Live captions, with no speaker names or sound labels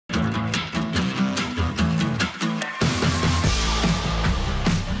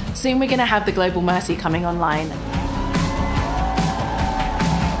Soon we're going to have the Global Mercy coming online. You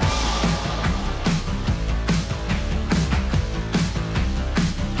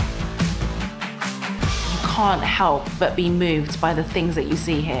can't help but be moved by the things that you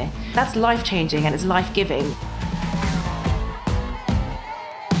see here. That's life-changing and it's life-giving.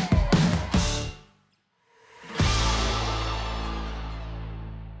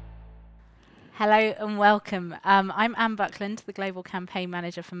 Hello and welcome. I'm Anne Buckland, the Global Campaign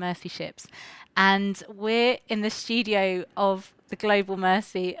Manager for Mercy Ships, and we're in the studio of the Global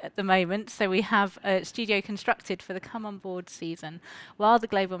Mercy at the moment. So we have a studio constructed for the Come On Board season. While the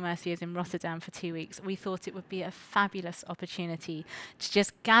Global Mercy is in Rotterdam for 2 weeks, we thought it would be a fabulous opportunity to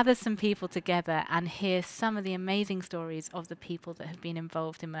just gather some people together and hear some of the amazing stories of the people that have been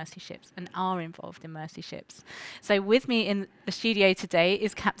involved in Mercy Ships and are involved in Mercy Ships. So with me in the studio today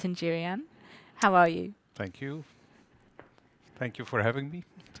is Captain Djurre. How are you? Thank you. Thank you for having me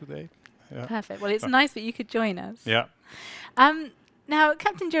today. Yeah. Perfect. Well, it's nice that you could join us. Yeah. Now,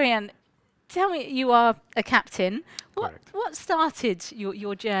 Captain Djurre, tell me, you are a captain. What started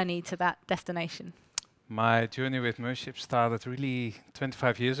your journey to that destination? My journey with Mercy Ships started really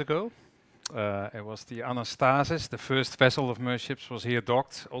 25 years ago. It was the Anastasis, the first vessel of Mercy Ships, was here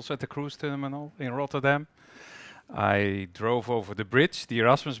docked, also at the cruise terminal in Rotterdam. I drove over the bridge, the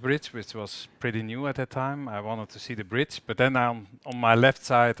Erasmus Bridge, which was pretty new at that time. I wanted to see the bridge, but then on my left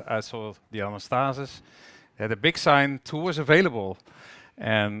side I saw the Anastasis. It had a big sign, tours available,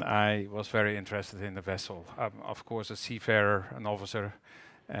 and I was very interested in the vessel. I'm of course a seafarer, an officer,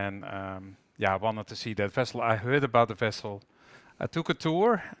 and I wanted to see that vessel. I heard about the vessel. I took a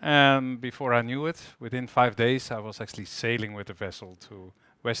tour, and before I knew it, within 5 days I was actually sailing with the vessel to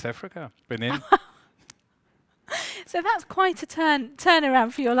West Africa, Benin. So that's quite a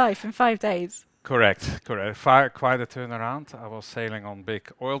turnaround for your life in 5 days. Correct. Quite a turnaround. I was sailing on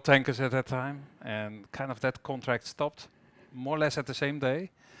big oil tankers at that time, and kind of that contract stopped more or less at the same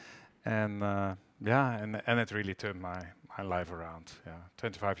day. And and it really turned my life around.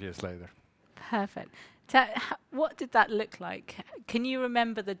 25 years later. Perfect. What did that look like? Can you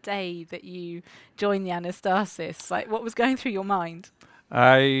remember the day that you joined the Anastasis? Like, what was going through your mind?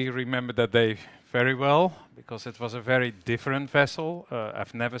 I remember that day very well, because it was a very different vessel.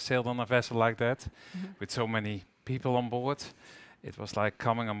 I've never sailed on a vessel like that, with so many people on board. It was like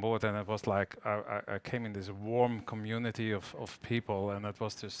coming on board, and it was like I came in this warm community of people, and it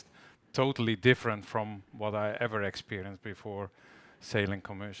was just totally different from what I ever experienced before sailing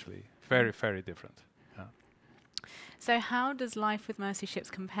commercially. Very, very different. Yeah. So how does life with Mercy Ships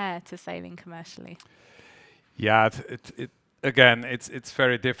compare to sailing commercially? Yeah, again, it's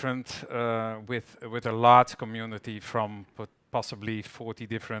very different with a large community from possibly 40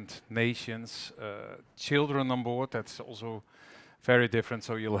 different nations. Children on board, that's also very different.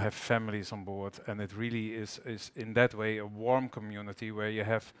 So you'll have families on board, and it really is in that way a warm community where you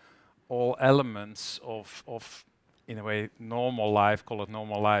have all elements of in a way normal life, call it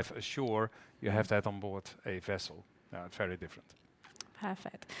normal life, ashore. You have that on board a vessel. It's very different.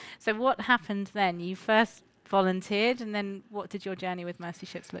 Perfect. So what happened then? You first volunteered, and then what did your journey with Mercy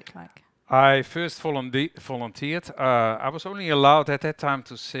Ships look like? I first volunteered. I was only allowed at that time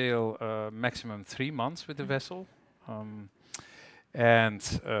to sail maximum 3 months with the vessel.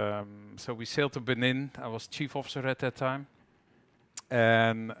 So we sailed to Benin. I was chief officer at that time.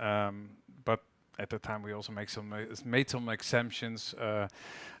 And but at that time we also made some exemptions. I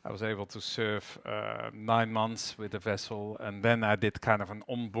was able to serve 9 months with the vessel, and then I did kind of an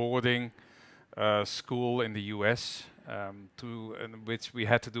onboarding school in the US, which we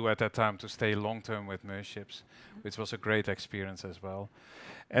had to do at that time to stay long term with Mercy Ships, which was a great experience as well.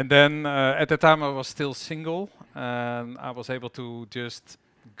 And then at the time I was still single, and I was able to just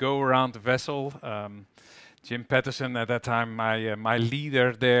go around the vessel. Jim Patterson at that time, my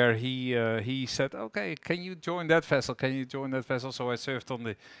leader there, he said, "Okay, can you join that vessel? Can you join that vessel?" So I served on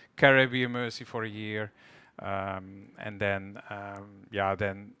the Caribbean Mercy for a year. And then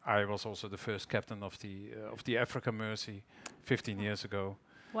I was also the first captain of the Africa Mercy 15 years ago.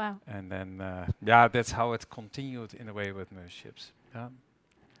 Wow. And then that's how it continued in a way with Mercy Ships. Yeah.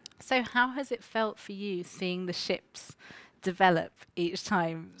 So how has it felt for you seeing the ships develop each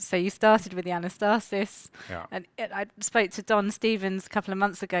time? So you started with the Anastasis, and I spoke to Don Stevens a couple of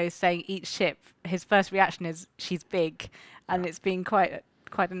months ago saying each ship, his first reaction is she's big, and it's been quite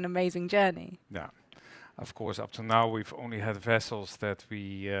an amazing journey. Yeah. Of course, up to now we've only had vessels that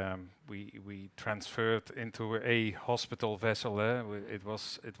we transferred into a hospital vessel. It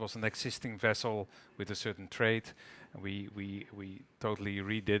was an existing vessel with a certain trade. We totally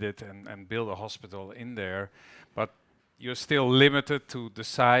redid it and built a hospital in there. But you're still limited to the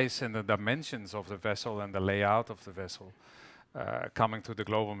size and the dimensions of the vessel and the layout of the vessel. Coming to the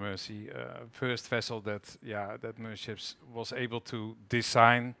Global Mercy, first vessel that Mercy Ships was able to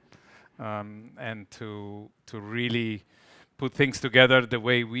design and to really put things together the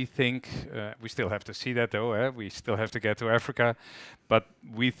way we think. We still have to see that though. We still have to get to Africa, but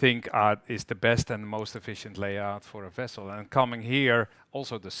we think is the best and most efficient layout for a vessel. And coming here,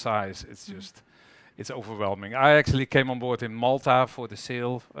 also the size, it's just, it's overwhelming. I actually came on board in Malta for the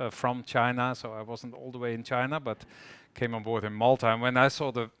sail from China, so I wasn't all the way in China, but came on board in Malta. And when I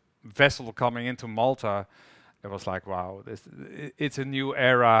saw the vessel coming into Malta, it was like, wow, it's a new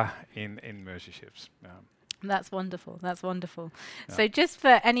era in Mercy Ships. Yeah. That's wonderful. That's wonderful. Yeah. So just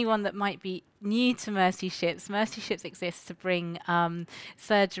for anyone that might be new to Mercy Ships exists to bring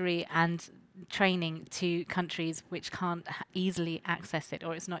surgery and training to countries which can't easily access it,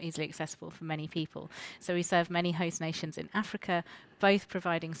 or it's not easily accessible for many people. So we serve many host nations in Africa, both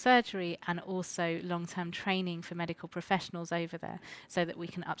providing surgery and also long-term training for medical professionals over there, so that we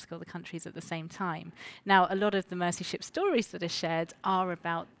can upskill the countries at the same time. Now, a lot of the Mercy Ship stories that are shared are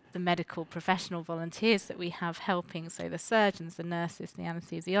about the medical professional volunteers that we have helping, so the surgeons, the nurses, the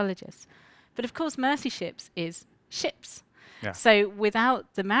anesthesiologists. But of course, Mercy Ships is ships. Yeah. So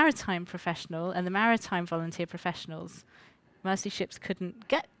without the maritime professional and the maritime volunteer professionals, Mercy Ships couldn't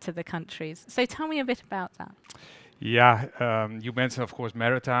get to the countries. So tell me a bit about that. Yeah, you mentioned, of course,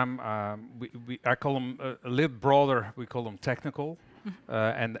 maritime. I call them a little broader. We call them technical,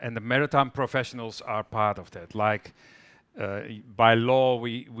 and the maritime professionals are part of that. Like, by law,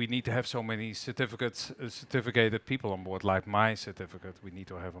 we need to have so many certificated people on board, like my certificate we need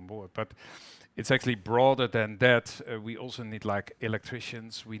to have on board. But it's actually broader than that. We also need like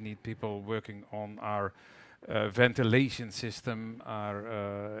electricians, we need people working on our ventilation system,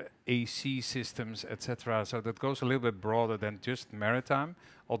 our AC systems, etc. So that goes a little bit broader than just maritime,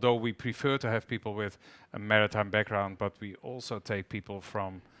 although we prefer to have people with a maritime background, but we also take people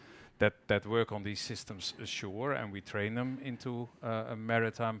from that work on these systems ashore, and we train them into a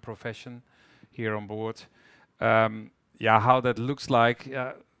maritime profession here on board. How that looks like,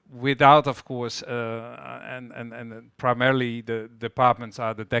 without, of course, and primarily the departments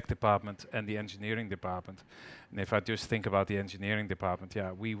are the deck department and the engineering department. And if I just think about the engineering department,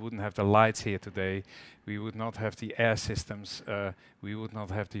 we wouldn't have the lights here today, we would not have the air systems, we would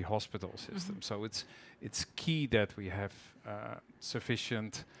not have the hospital system. So it's key that we have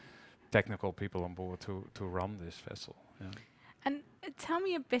sufficient technical people on board to run this vessel. Yeah. And tell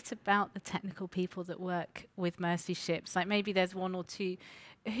me a bit about the technical people that work with Mercy Ships. Like maybe there's one or two.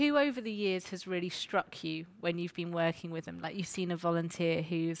 Who over the years has really struck you when you've been working with them? Like you've seen a volunteer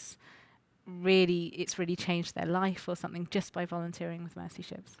who's it's really changed their life or something just by volunteering with Mercy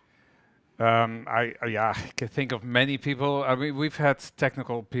Ships? I can think of many people. I mean, we've had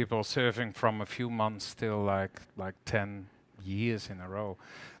technical people serving from a few months till like 10 years in a row.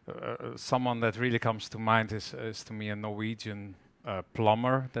 Someone that really comes to mind is to me a Norwegian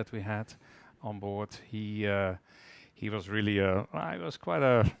plumber that we had on board. He was really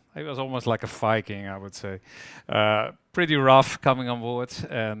he was almost like a Viking, I would say. Pretty rough coming on board,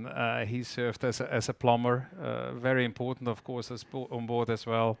 and he served as a plumber. Very important, of course, on board as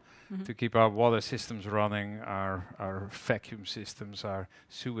well, to keep our water systems running, our vacuum systems, our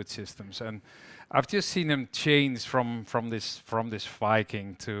sewage systems. And I've just seen him change from this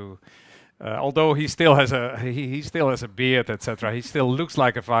Viking to, although he still has a beard, etc. He still looks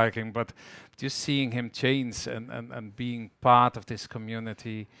like a Viking, but just seeing him change and being part of this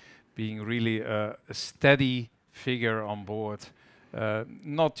community, being really a steady figure on board,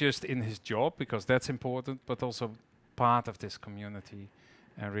 not just in his job, because that's important, but also part of this community,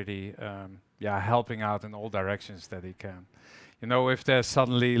 and really helping out in all directions that he can. You know, if there's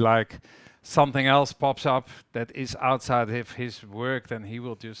suddenly like something else pops up that is outside of his work, then he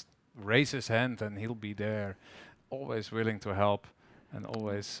will just raise his hand and he'll be there, always willing to help, and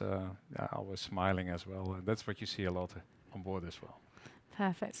always smiling as well. And that's what you see a lot on board as well.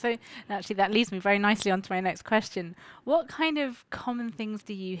 Perfect. So actually that leads me very nicely on to my next question. What kind of common things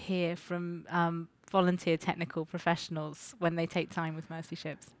do you hear from volunteer technical professionals when they take time with Mercy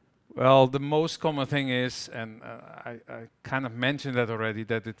Ships? Well, the most common thing is, and I kind of mentioned that already,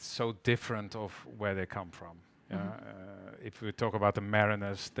 that it's so different of where they come from. If we talk about the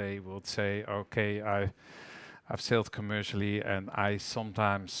mariners, they would say, okay, I've sailed commercially, and I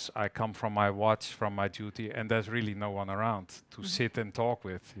come from my watch, from my duty, and there's really no one around to sit and talk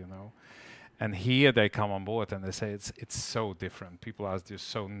with, you know. And here they come on board and they say it's so different. People are just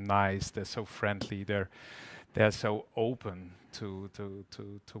so nice, they're so friendly, they're so open to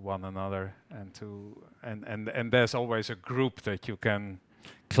one another, and there's always a group that you can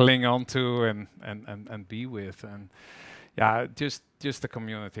cling on to and be with, and yeah, just the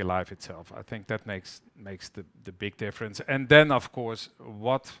community life itself. I think that makes the big difference. And then of course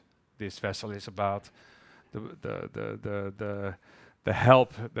what this vessel is about, the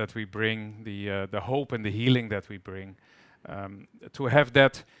help that we bring, the hope and the healing that we bring, to have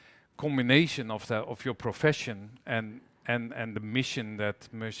that combination of your profession and the mission that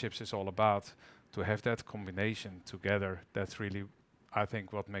Mercy Ships is all about, to have that combination together, that's really, I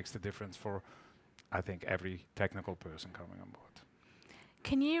think, what makes the difference for, I think, every technical person coming on board.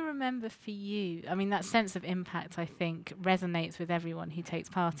 Can you remember for you, I mean, that sense of impact, I think, resonates with everyone who takes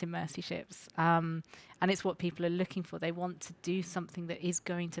part in Mercy Ships. And it's what people are looking for. They want to do something that is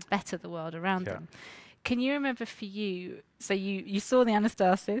going to better the world around them. Can you remember for you, so you saw the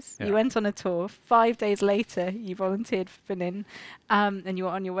Anastasis, you went on a tour, 5 days later you volunteered for Benin, and you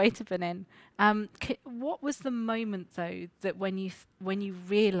were on your way to Benin. What was the moment, though, that when you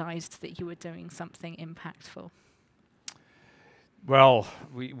realised that you were doing something impactful? Well,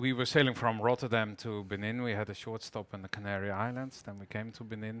 we were sailing from Rotterdam to Benin. We had a short stop in the Canary Islands. Then we came to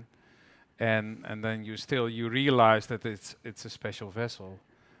Benin, and then you realize that it's a special vessel.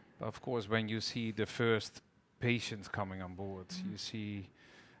 But of course, when you see the first patients coming on board, you see.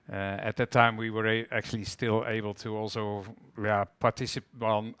 At that time, we were actually still able to also participate.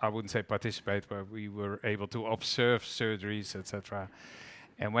 Well, I wouldn't say participate, but we were able to observe surgeries, etc.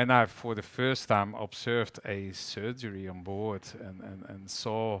 And when I, for the first time, observed a surgery on board and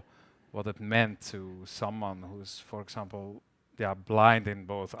saw what it meant to someone who's, for example, blind in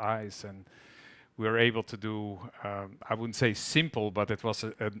both eyes, and we were able to do, I wouldn't say simple, but it was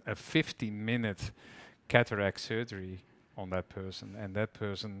a 50-minute cataract surgery on that person. And that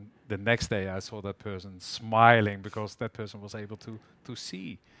person, the next day I saw that person smiling because that person was able to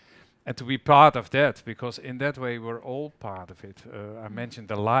see. And to be part of that, because in that way we're all part of it. I mentioned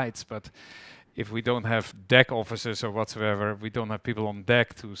the lights, but if we don't have deck officers or whatsoever, we don't have people on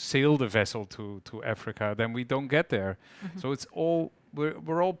deck to sail the vessel to Africa, then we don't get there. So it's all,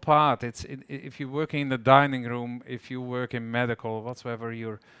 we're all part. If you're working in the dining room, if you work in medical, whatsoever,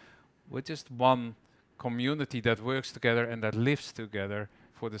 we're just one community that works together and that lives together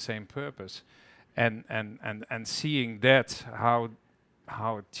for the same purpose. And seeing that,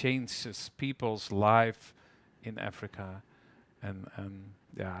 how it changes people's life in Africa, and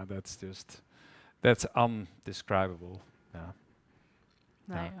yeah, that's undescribable.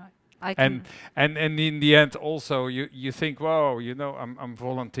 Right. And in the end, also you think, wow, I'm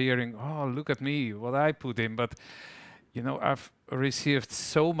volunteering. Oh, look at me, what I put in. But I've received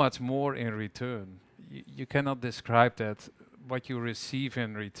so much more in return. You cannot describe that. What you receive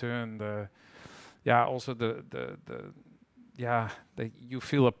in return. Also that you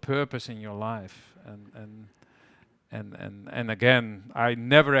feel a purpose in your life, and again, I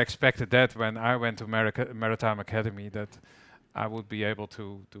never expected that when I went to Maritime Academy, that I would be able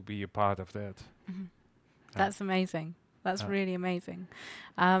to be a part of that. That's amazing. That's really amazing.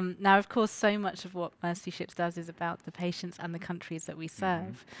 Now, of course, so much of what Mercy Ships does is about the patients and the countries that we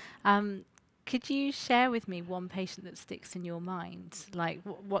serve. Could you share with me one patient that sticks in your mind? Like,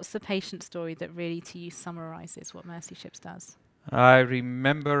 what's the patient story that really, to you, summarizes what Mercy Ships does? I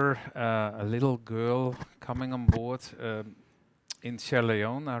remember a little girl coming on board in Sierra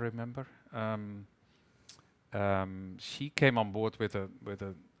Leone. I remember she came on board with a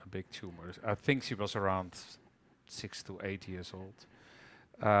big tumor. I think she was around 6 to 8 years old.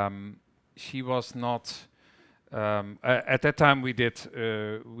 She was not. At that time, we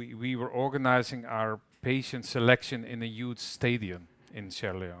were organizing our patient selection in a huge stadium in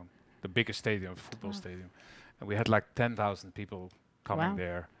Sierra Leone, the biggest stadium, football stadium, and we had like 10,000 people coming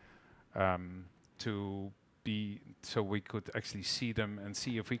there so we could actually see them and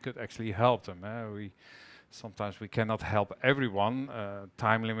see if we could actually help them. Sometimes we cannot help everyone,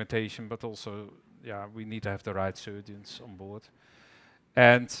 time limitation, but also we need to have the right surgeons on board.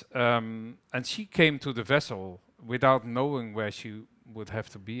 And she came to the vessel without knowing where she would have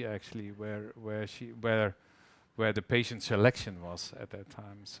to be, actually, where the patient selection was at that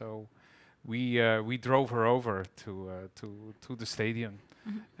time. So we drove her over to the stadium,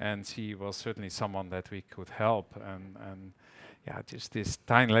 and she was certainly someone that we could help. And just this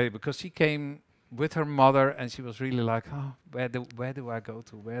tiny lady, because she came with her mother, and she was really like, oh, where do I go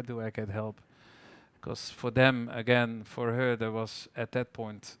to? Where do I get help? Because for them, again, for her, there was at that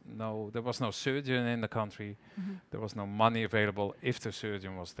point there was no surgeon in the country. There was no money available if the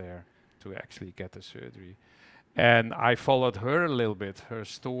surgeon was there to actually get the surgery. And I followed her a little bit, her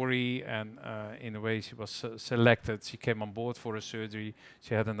story, and in a way she was selected. She came on board for a surgery.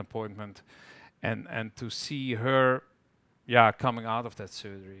 She had an appointment, and to see her, yeah, coming out of that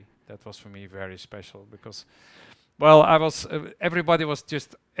surgery, that was for me very special because, well, I was everybody was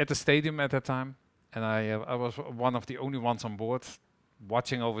just at the stadium at that time, and I was one of the only ones on board,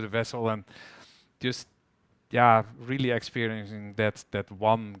 watching over the vessel and just, yeah, really experiencing that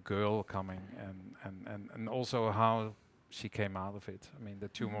one girl coming and also how she came out of it. I mean, the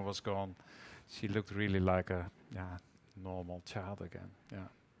tumor was gone. She looked really like a normal child again. Yeah.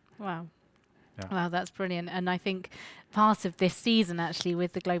 Wow. Yeah. Wow, that's brilliant. And I think part of this season, actually,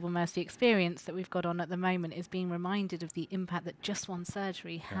 with the Global Mercy experience that we've got on at the moment, is being reminded of the impact that just one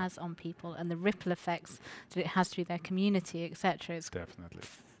surgery has on people and the ripple effects that it has through their community, etc. It's Definitely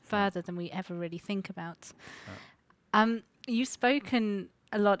further than we ever really think about. Yeah. You've spoken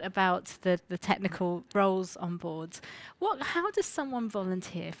a lot about the technical roles on board. How does someone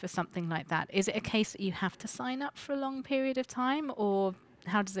volunteer for something like that? Is it a case that you have to sign up for a long period of time, or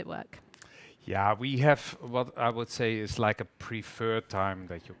how does it work? Yeah, we have what I would say is like a preferred time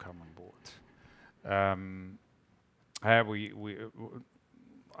that you come on board.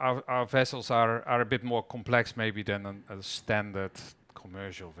 Our vessels are a bit more complex maybe than a standard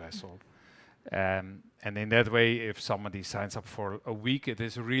commercial vessel. And in that way, if somebody signs up for a week, it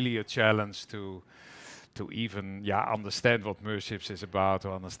is really a challenge to even understand what Merships is about,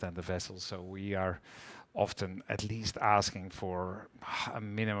 to understand the vessel. So we are often at least asking for a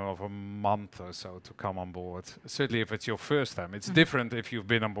minimum of a month or so to come on board. Certainly if it's your first time. It's different if you've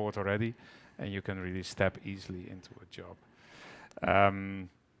been on board already and you can really step easily into a job. And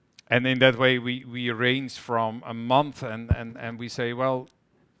in that way we arrange from a month and we say, well,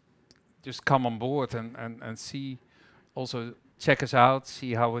 just come on board and see, also check us out,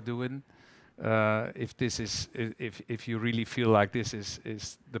 see how we're doing. If this is, if you really feel like this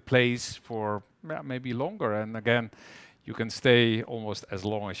is the place for maybe longer, and again, you can stay almost as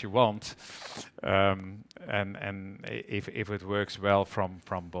long as you want, and if it works well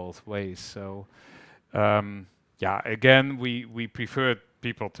from both ways. So again, we prefer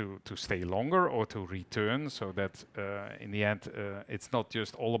people to stay longer or to return, so that in the end it's not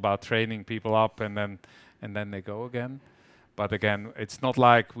just all about training people up and then they go again. But again, it's not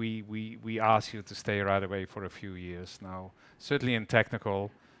like we ask you to stay right away for a few years now. Certainly in technical,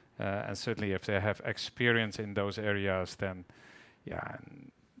 and certainly if they have experience in those areas, then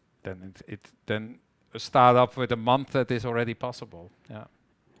then a startup with a month, that is already possible. Yeah.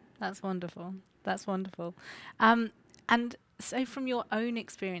 That's wonderful. That's wonderful. And so, from your own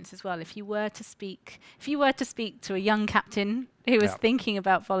experience as well, if you were to speak to a young captain who was thinking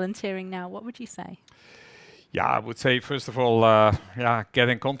about volunteering now, what would you say? Yeah, I would say first of all, get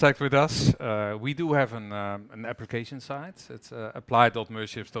in contact with us. We do have an application site. It's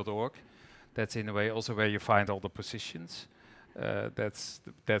apply.merships.org. That's in a way also where you find all the positions.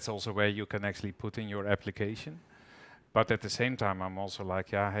 That's also where you can actually put in your application. But at the same time, I'm also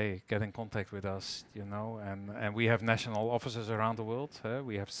like, hey, get in contact with us, you know. And we have national offices around the world.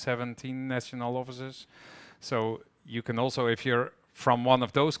 We have 17 national offices. So you can also, if you're from one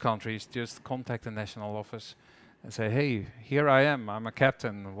of those countries, just contact the national office and say, hey, here I am, I'm a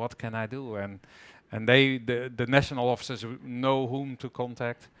captain, what can I do? And the national officers know whom to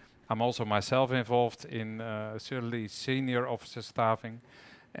contact. I'm also myself involved in certainly senior officer staffing.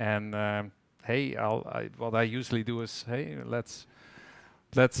 And hey, what I usually do is, hey, let's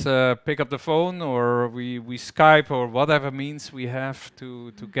pick up the phone, or we Skype, or whatever means we have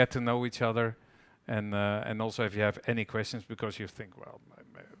to get to know each other. And also if you have any questions because you think, well,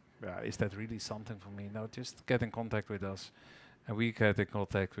 is that really something for me? No, just get in contact with us and we get in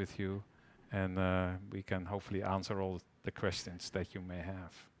contact with you, and we can hopefully answer all the questions that you may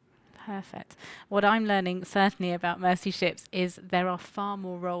have. Perfect. What I'm learning certainly about Mercy Ships is there are far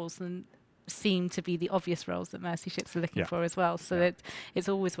more roles than seem to be the obvious roles that Mercy Ships are looking for as well. So that it's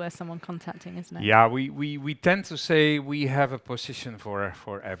always worth someone contacting, isn't it? Yeah, we tend to say we have a position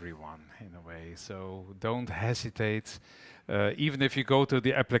for everyone in a way. So don't hesitate. Even if you go to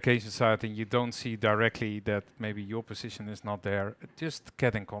the application site and you don't see directly that maybe your position is not there, just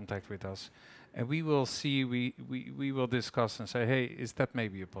get in contact with us. And we will see, we will discuss and say, hey, is that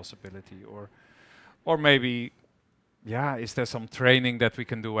maybe a possibility? Or maybe, is there some training that we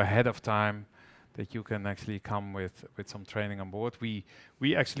can do ahead of time that you can actually come with some training on board? We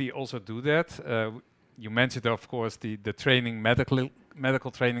actually also do that. You mentioned, of course, the training,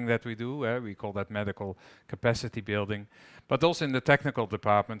 medical training that we do. We call that medical capacity building. But also in the technical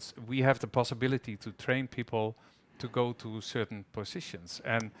departments, we have the possibility to train people to go to certain positions.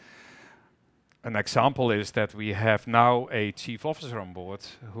 And an example is that we have now a chief officer on board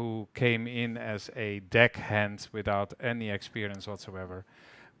who came in as a deckhand without any experience whatsoever.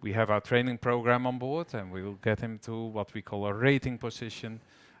 We have our training program on board, and we will get him to what we call a rating position.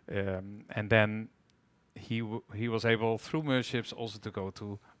 And then he was able, through MERShips, also to go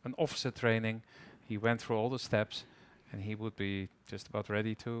to an officer training. He went through all the steps, and he would be just about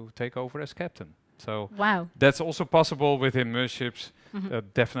ready to take over as captain. So Wow. that's also possible within MERShips.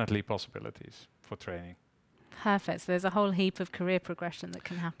 Definitely possibilities for training. Perfect. So there's a whole heap of career progression that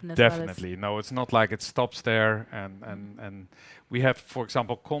can happen as Definitely. No, it's not like it stops there. And we have, for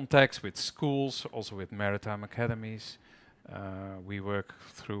example, contacts with schools, also with maritime academies. We work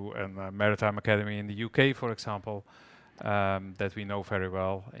through a maritime academy in the UK, for example, that we know very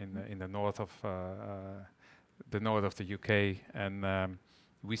well in the north of the UK, and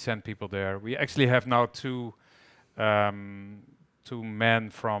we send people there. We actually have now two men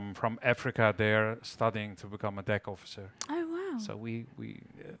from Africa there studying to become a deck officer. Oh wow. So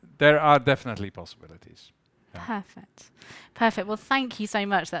there are definitely possibilities. Yeah. Perfect. Well, thank you so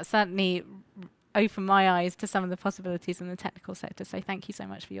much. That certainly opened my eyes to some of the possibilities in the technical sector. So thank you so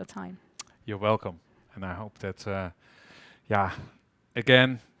much for your time. You're welcome. And I hope that,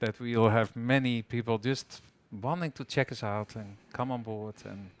 again, that we will have many people just wanting to check us out and come on board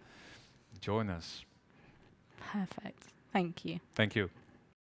and join us. Perfect. Thank you. Thank you.